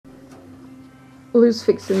loose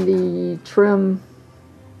fixing the trim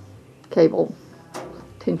cable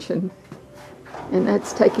tension, and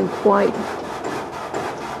that's taking quite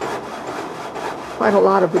a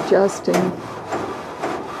lot of adjusting.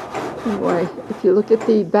 Anyway, if you look at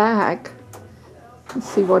the back and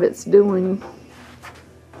see what it's doing,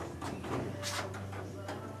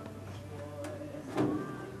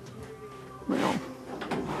 well,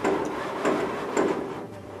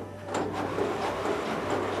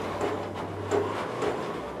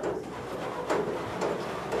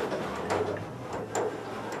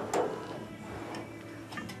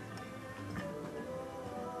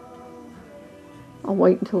 I'll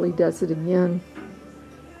wait until he does it again.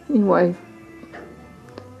 Anyway,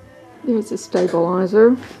 there's a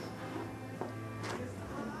stabilizer.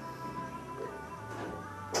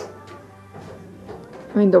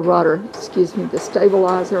 I mean the rudder, excuse me, the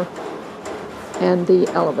stabilizer and the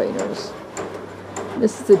elevators.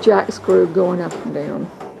 This is the jack screw going up and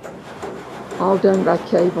down. All done by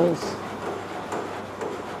cables.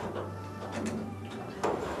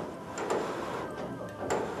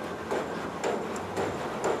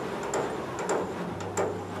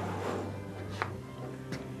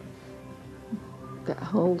 That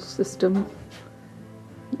whole system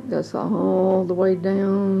goes all the way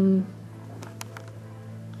down.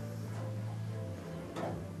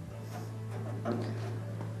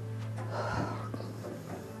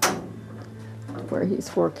 Where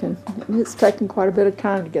he's working. It's taken quite a bit of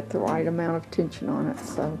time to get the right amount of tension on it,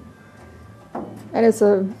 so that is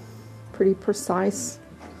a pretty precise,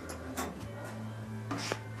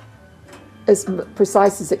 as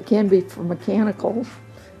precise as it can be for mechanical.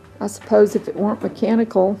 I suppose if it weren't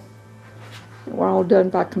mechanical, it were all done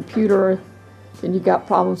by computer, then you got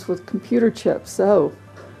problems with computer chips. So,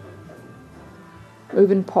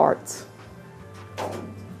 moving parts.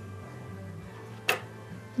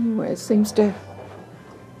 Anyway, it seems to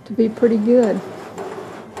be pretty good.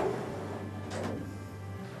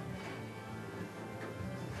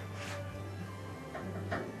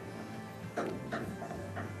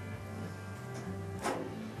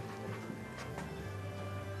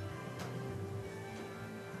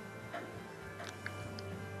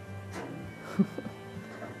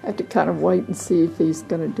 I have to kind of wait and see if he's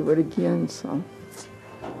going to do it again, so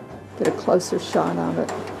get a closer shot of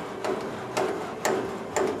it.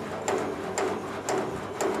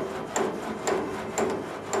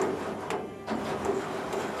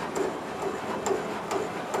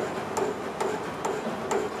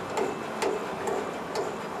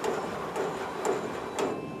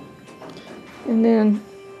 And then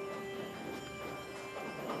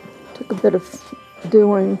took a bit of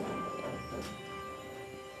doing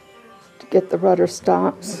to get the rudder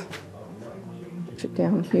stops. Put it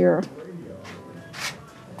down here.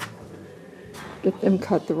 Get them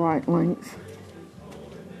cut the right length.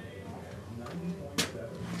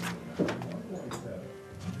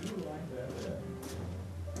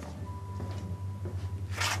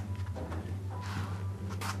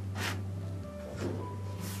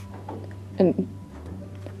 And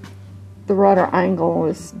the rudder angle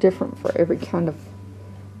is different for every kind of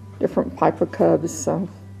different Piper Cubs, so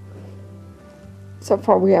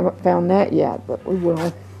far we haven't found that yet, but we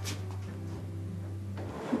will.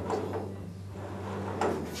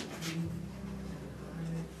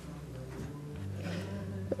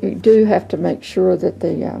 You do have to make sure that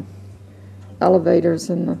the elevators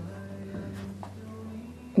and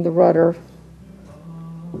the rudder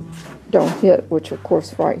don't hit, which of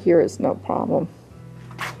course right here is no problem.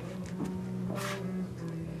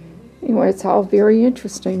 Anyway, it's all very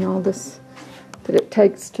interesting, all this that it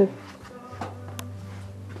takes to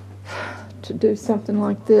do something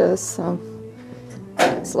like this. So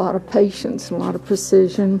it's a lot of patience and a lot of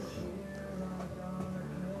precision.